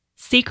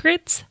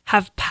Secrets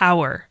have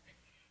power,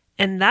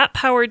 and that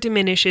power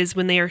diminishes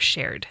when they are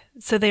shared,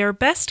 so they are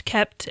best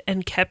kept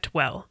and kept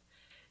well.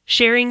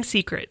 Sharing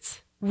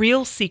secrets,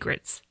 real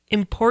secrets,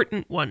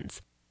 important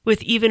ones,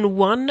 with even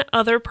one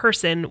other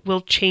person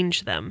will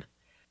change them.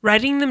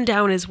 Writing them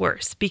down is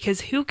worse,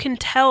 because who can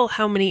tell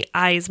how many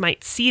eyes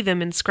might see them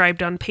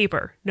inscribed on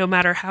paper, no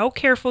matter how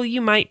careful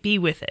you might be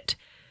with it.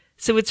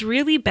 So it's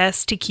really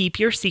best to keep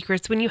your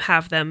secrets when you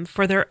have them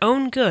for their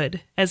own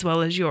good as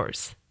well as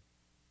yours.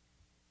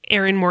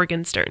 Erin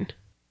Morgenstern.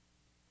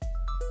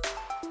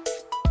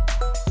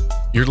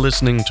 You're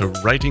listening to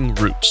Writing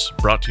Roots,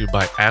 brought to you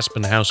by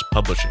Aspen House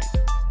Publishing.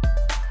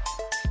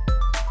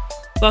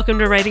 Welcome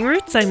to Writing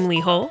Roots. I'm Lee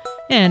Hull.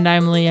 And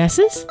I'm Lee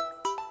Esses.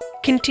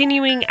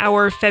 Continuing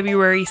our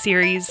February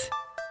series,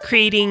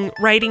 creating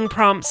writing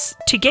prompts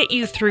to get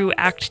you through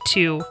Act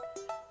 2.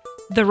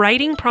 The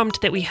writing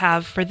prompt that we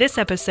have for this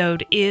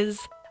episode is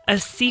a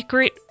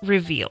secret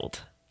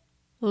revealed.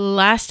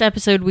 Last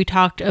episode, we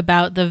talked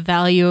about the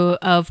value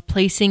of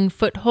placing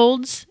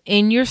footholds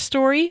in your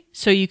story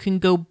so you can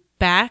go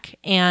back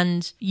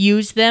and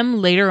use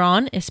them later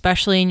on,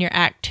 especially in your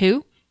Act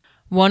 2.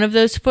 One of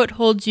those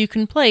footholds you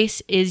can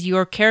place is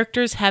your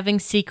characters having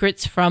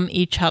secrets from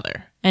each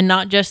other. And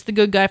not just the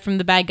good guy from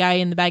the bad guy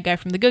and the bad guy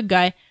from the good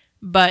guy,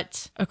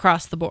 but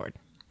across the board.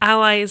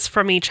 Allies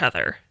from each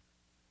other.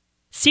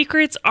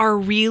 Secrets are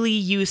really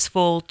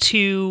useful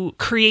to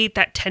create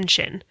that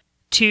tension,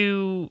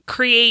 to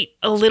create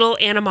a little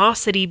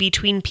animosity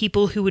between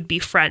people who would be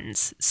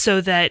friends, so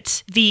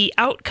that the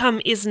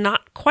outcome is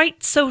not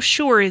quite so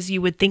sure as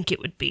you would think it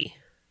would be.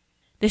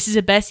 This is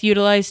a best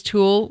utilized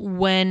tool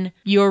when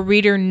your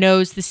reader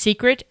knows the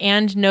secret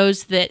and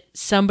knows that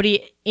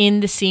somebody in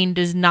the scene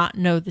does not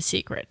know the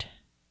secret.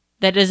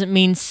 That doesn't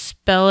mean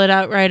spell it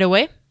out right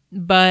away,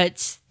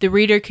 but the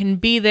reader can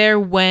be there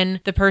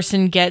when the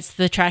person gets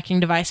the tracking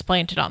device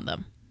planted on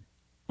them.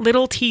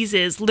 Little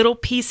teases, little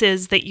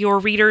pieces that your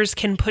readers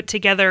can put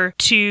together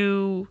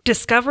to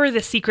discover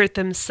the secret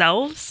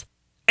themselves,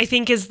 I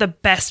think is the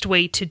best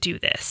way to do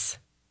this.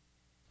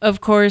 Of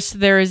course,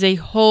 there is a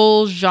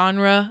whole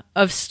genre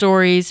of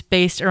stories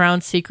based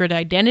around secret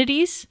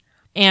identities,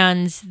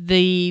 and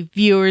the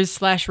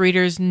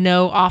viewers/readers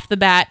know off the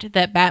bat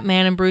that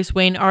Batman and Bruce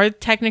Wayne are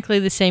technically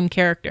the same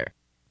character.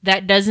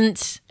 That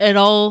doesn't at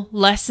all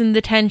lessen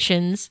the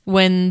tensions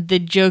when the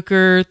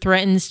Joker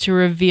threatens to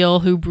reveal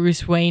who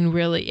Bruce Wayne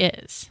really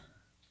is.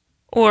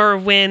 Or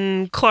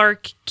when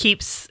Clark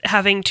keeps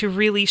having to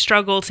really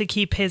struggle to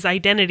keep his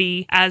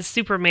identity as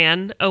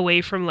Superman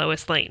away from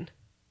Lois Lane.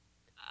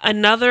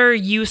 Another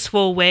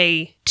useful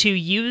way to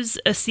use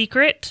a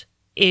secret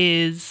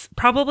is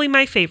probably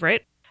my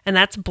favorite, and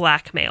that's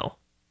blackmail.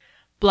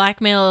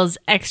 Blackmail is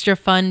extra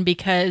fun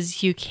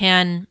because you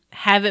can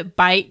have it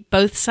bite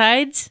both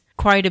sides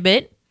quite a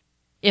bit.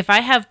 If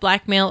I have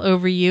blackmail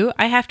over you,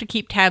 I have to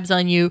keep tabs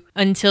on you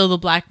until the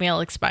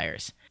blackmail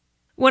expires.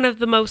 One of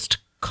the most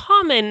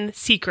common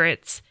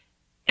secrets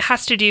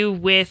has to do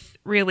with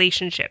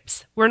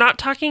relationships. We're not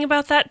talking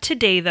about that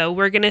today, though.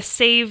 We're going to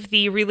save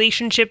the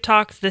relationship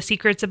talks, the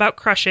secrets about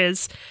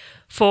crushes,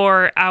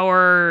 for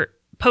our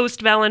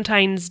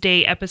post-Valentine's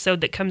Day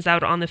episode that comes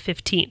out on the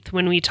 15th,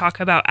 when we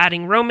talk about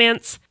adding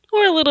romance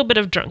or a little bit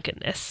of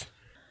drunkenness.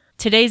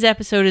 Today's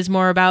episode is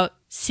more about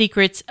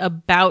secrets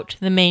about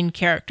the main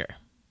character.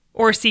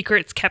 Or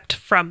secrets kept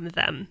from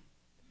them.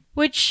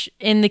 Which,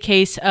 in the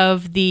case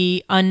of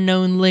the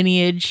unknown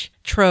lineage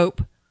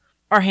trope,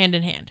 are hand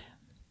in hand.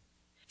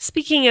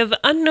 Speaking of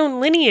unknown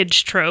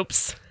lineage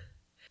tropes,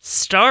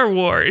 Star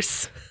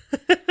Wars.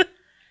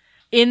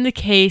 In the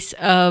case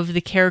of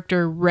the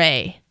character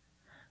Rey,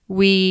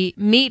 we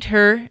meet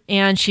her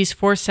and she's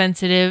force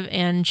sensitive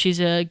and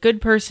she's a good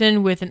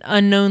person with an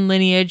unknown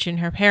lineage, and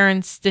her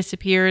parents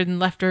disappeared and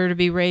left her to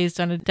be raised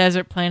on a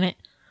desert planet.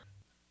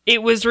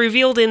 It was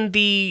revealed in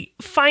the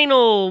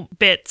final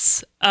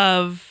bits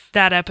of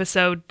that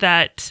episode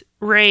that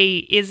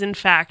Rey is in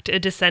fact a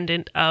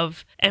descendant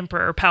of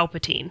Emperor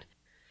Palpatine.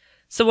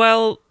 So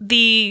while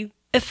the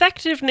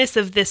effectiveness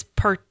of this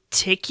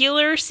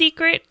particular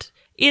secret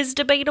is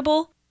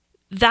debatable,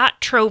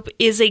 that trope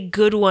is a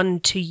good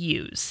one to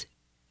use.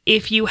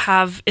 If you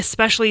have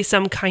especially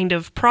some kind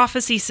of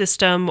prophecy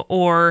system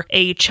or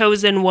a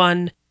chosen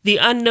one, the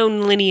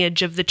unknown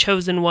lineage of the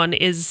chosen one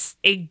is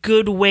a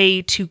good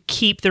way to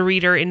keep the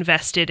reader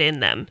invested in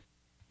them,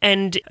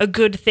 and a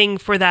good thing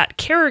for that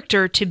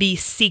character to be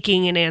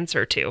seeking an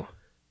answer to.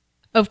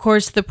 Of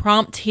course, the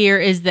prompt here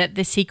is that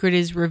the secret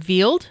is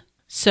revealed.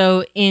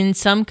 So in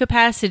some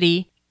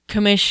capacity,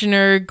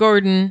 Commissioner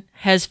Gordon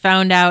has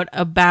found out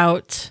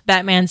about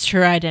Batman's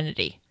true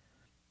identity.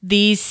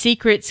 These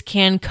secrets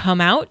can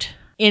come out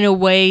in a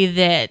way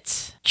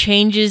that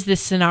changes the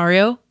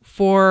scenario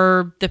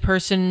for the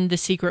person the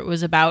secret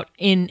was about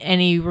in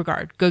any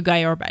regard, good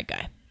guy or bad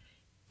guy.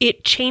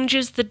 It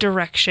changes the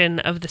direction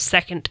of the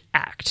second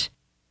act.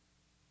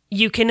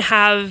 You can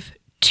have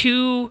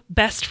two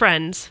best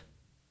friends,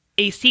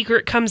 a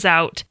secret comes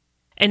out,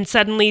 and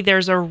suddenly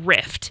there's a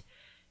rift.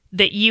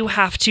 that you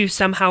have to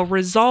somehow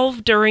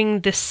resolve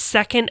during the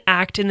second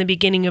act in the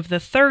beginning of the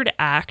third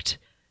act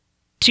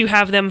to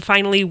have them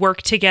finally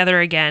work together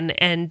again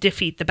and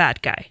defeat the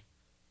bad guy.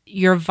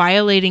 You're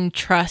violating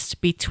trust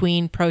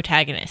between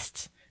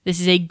protagonists. This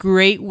is a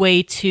great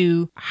way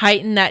to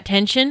heighten that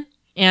tension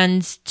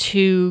and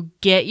to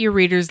get your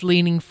readers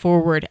leaning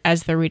forward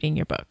as they're reading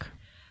your book.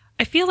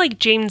 I feel like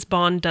James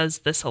Bond does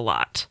this a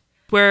lot,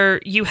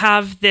 where you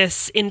have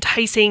this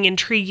enticing,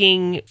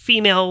 intriguing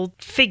female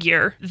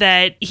figure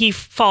that he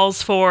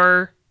falls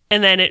for,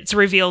 and then it's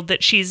revealed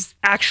that she's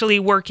actually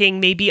working,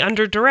 maybe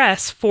under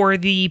duress, for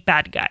the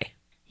bad guy.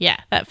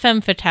 Yeah, that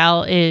femme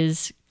fatale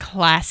is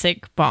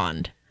classic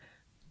Bond.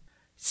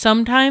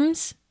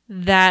 Sometimes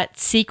that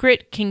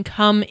secret can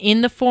come in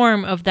the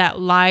form of that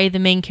lie the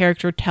main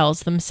character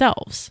tells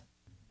themselves.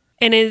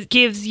 And it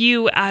gives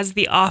you, as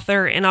the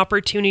author, an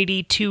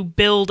opportunity to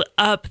build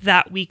up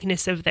that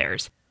weakness of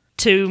theirs,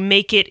 to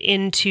make it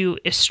into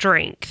a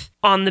strength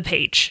on the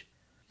page.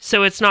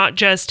 So it's not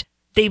just,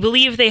 they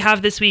believe they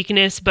have this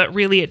weakness, but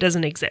really it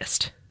doesn't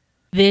exist.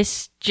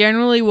 This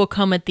generally will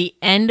come at the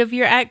end of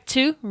your Act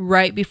 2,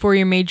 right before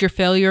your major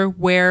failure,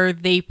 where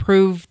they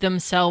prove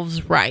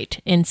themselves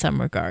right in some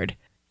regard.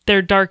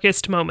 Their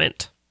darkest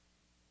moment.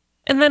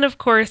 And then, of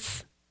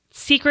course,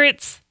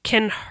 secrets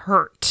can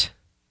hurt.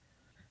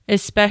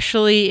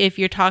 Especially if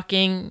you're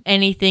talking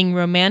anything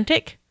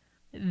romantic.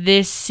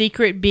 This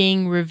secret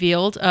being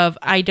revealed of,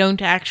 I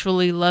don't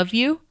actually love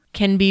you,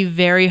 can be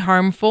very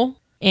harmful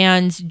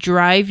and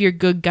drive your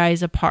good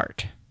guys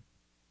apart.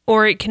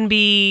 Or it can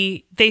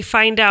be they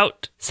find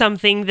out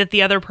something that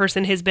the other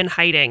person has been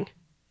hiding,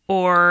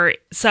 or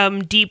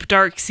some deep,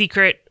 dark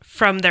secret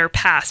from their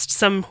past,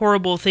 some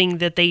horrible thing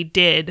that they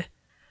did.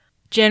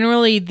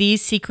 Generally,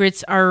 these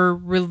secrets are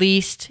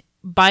released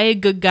by a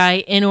good guy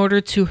in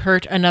order to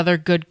hurt another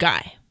good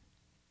guy.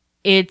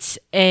 It's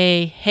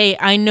a, hey,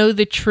 I know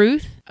the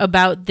truth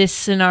about this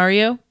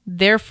scenario,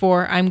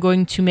 therefore I'm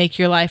going to make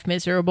your life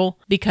miserable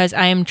because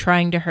I am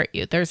trying to hurt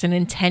you. There's an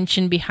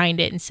intention behind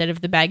it instead of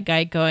the bad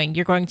guy going,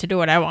 you're going to do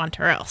what I want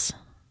or else.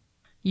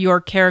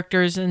 Your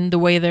characters and the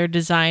way they're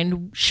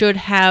designed should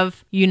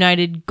have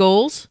united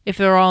goals if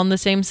they're all on the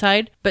same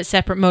side, but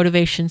separate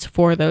motivations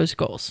for those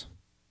goals.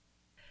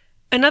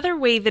 Another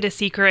way that a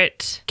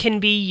secret can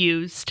be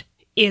used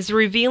is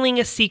revealing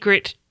a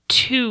secret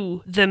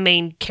to the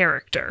main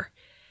character.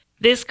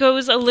 This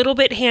goes a little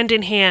bit hand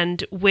in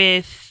hand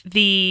with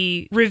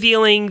the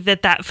revealing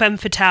that femme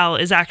fatale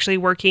is actually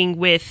working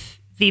with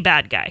the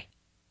bad guy.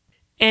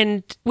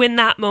 And when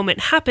that moment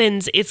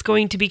happens, it's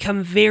going to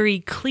become very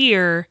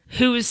clear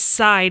whose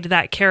side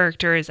that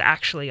character is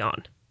actually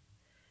on.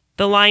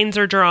 The lines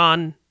are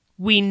drawn.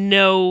 We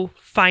know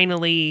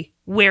finally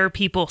where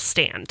people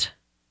stand.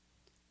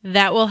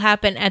 That will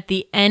happen at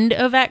the end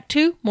of Act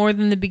 2 more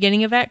than the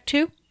beginning of Act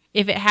 2.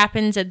 If it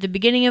happens at the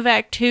beginning of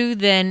Act 2,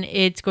 then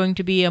it's going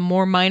to be a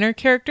more minor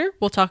character.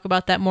 We'll talk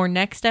about that more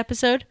next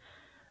episode.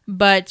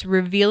 But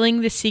revealing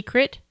the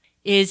secret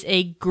is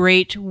a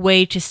great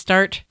way to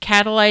start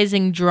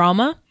catalyzing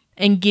drama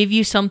and give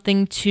you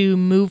something to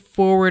move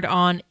forward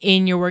on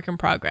in your work in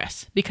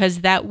progress. Because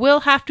that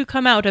will have to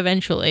come out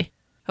eventually,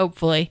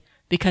 hopefully,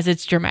 because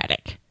it's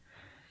dramatic.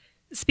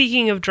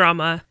 Speaking of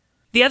drama,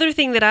 the other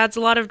thing that adds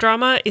a lot of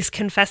drama is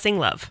confessing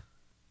love.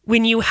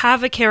 When you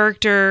have a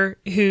character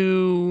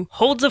who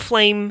holds a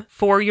flame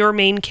for your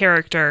main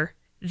character,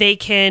 they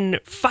can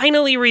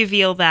finally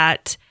reveal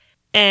that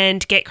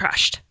and get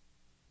crushed.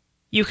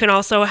 You can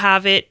also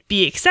have it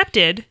be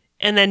accepted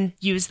and then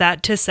use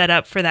that to set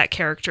up for that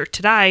character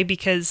to die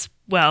because,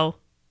 well...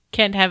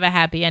 Can't have a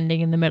happy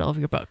ending in the middle of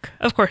your book.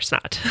 Of course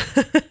not.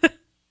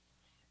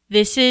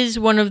 This is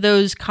one of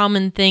those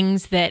common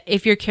things that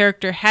if your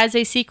character has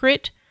a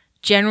secret,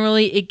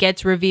 generally it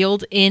gets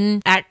revealed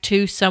in Act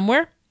 2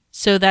 somewhere.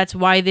 So that's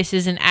why this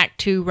is an Act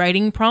 2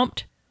 writing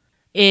prompt.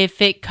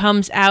 If it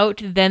comes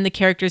out, then the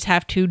characters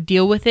have to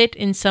deal with it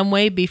in some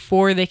way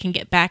before they can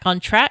get back on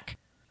track.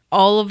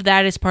 All of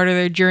that is part of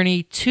their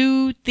journey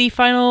to the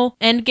final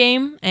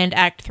endgame and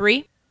Act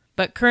 3.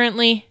 But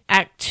currently,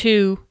 Act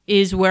 2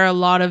 is where a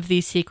lot of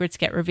these secrets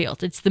get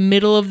revealed. It's the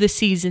middle of the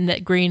season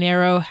that Green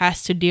Arrow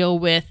has to deal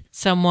with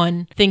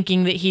someone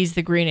thinking that he's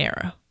the Green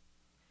Arrow.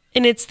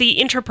 And it's the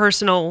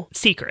interpersonal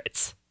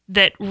secrets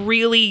that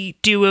really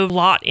do a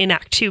lot in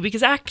Act 2,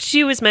 because Act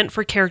 2 is meant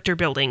for character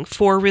building,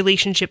 for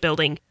relationship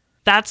building.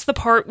 That's the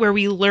part where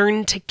we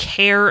learn to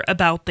care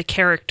about the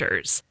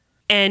characters.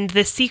 And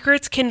the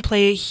secrets can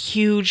play a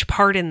huge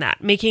part in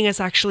that, making us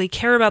actually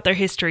care about their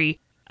history,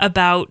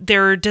 about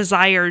their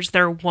desires,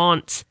 their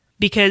wants,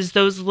 because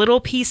those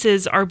little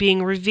pieces are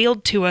being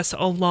revealed to us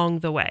along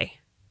the way.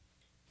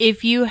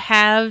 If you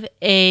have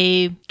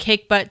a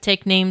kick butt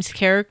take names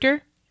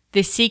character,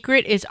 the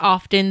secret is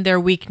often their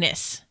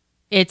weakness.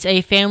 It's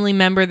a family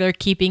member they're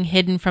keeping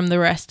hidden from the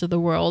rest of the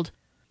world.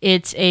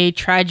 It's a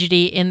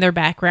tragedy in their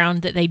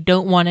background that they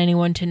don't want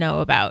anyone to know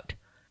about.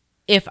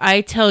 If I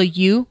tell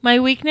you my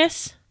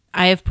weakness,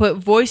 I have put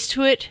voice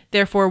to it,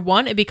 therefore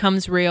 1, it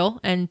becomes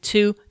real, and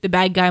 2, the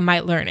bad guy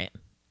might learn it.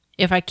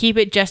 If I keep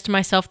it just to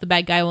myself, the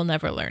bad guy will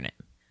never learn it.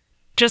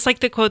 Just like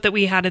the quote that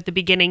we had at the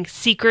beginning,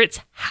 secrets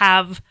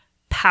have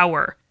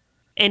power.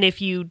 And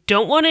if you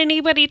don't want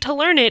anybody to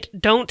learn it,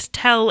 don't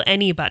tell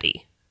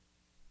anybody.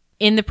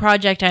 In the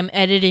project I'm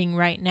editing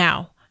right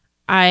now,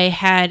 I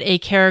had a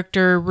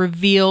character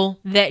reveal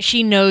that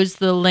she knows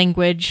the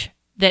language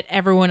that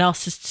everyone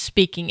else is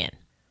speaking in.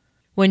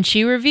 When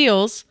she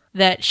reveals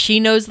that she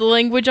knows the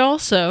language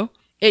also,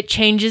 it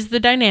changes the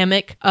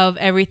dynamic of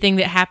everything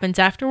that happens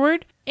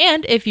afterward,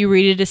 and if you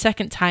read it a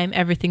second time,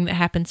 everything that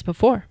happens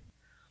before.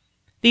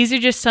 These are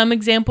just some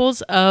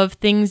examples of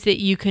things that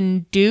you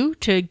can do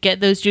to get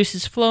those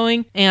juices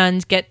flowing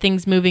and get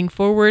things moving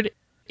forward.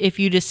 If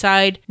you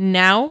decide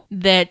now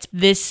that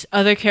this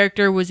other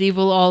character was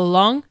evil all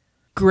along,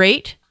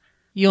 great.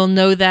 You'll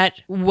know that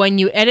when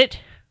you edit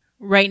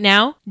right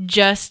now,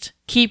 just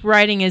keep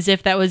writing as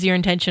if that was your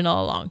intention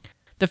all along.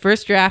 The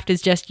first draft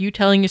is just you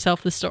telling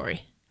yourself the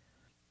story.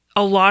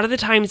 A lot of the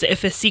times,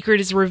 if a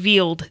secret is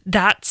revealed,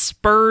 that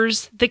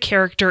spurs the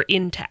character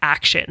into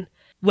action.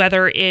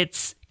 Whether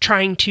it's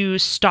trying to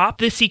stop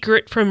the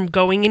secret from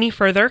going any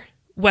further,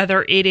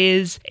 whether it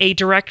is a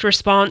direct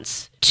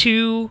response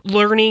to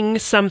learning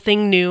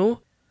something new,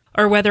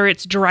 or whether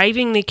it's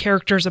driving the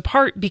characters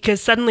apart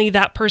because suddenly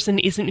that person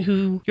isn't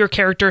who your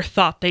character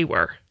thought they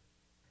were.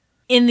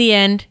 In the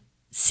end,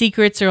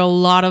 secrets are a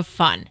lot of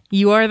fun.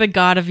 You are the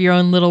god of your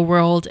own little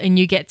world, and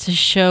you get to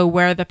show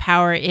where the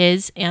power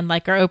is, and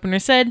like our opener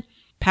said,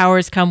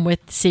 powers come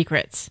with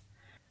secrets.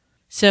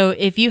 So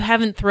if you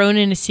haven't thrown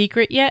in a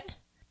secret yet,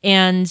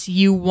 and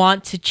you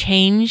want to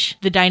change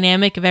the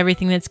dynamic of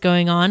everything that's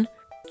going on,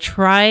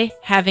 try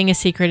having a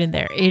secret in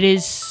there. It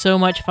is so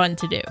much fun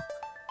to do.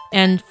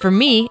 And for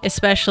me,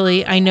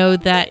 especially, I know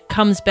that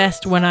comes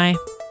best when I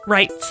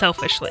write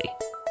selfishly.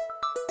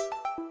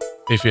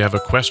 If you have a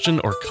question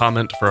or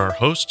comment for our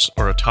hosts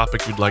or a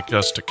topic you'd like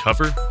us to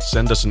cover,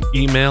 send us an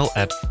email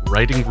at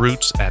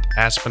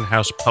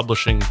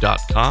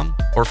writingroots@aspenhousepublishing.com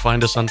or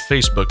find us on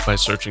Facebook by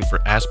searching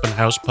for Aspen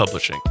House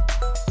Publishing.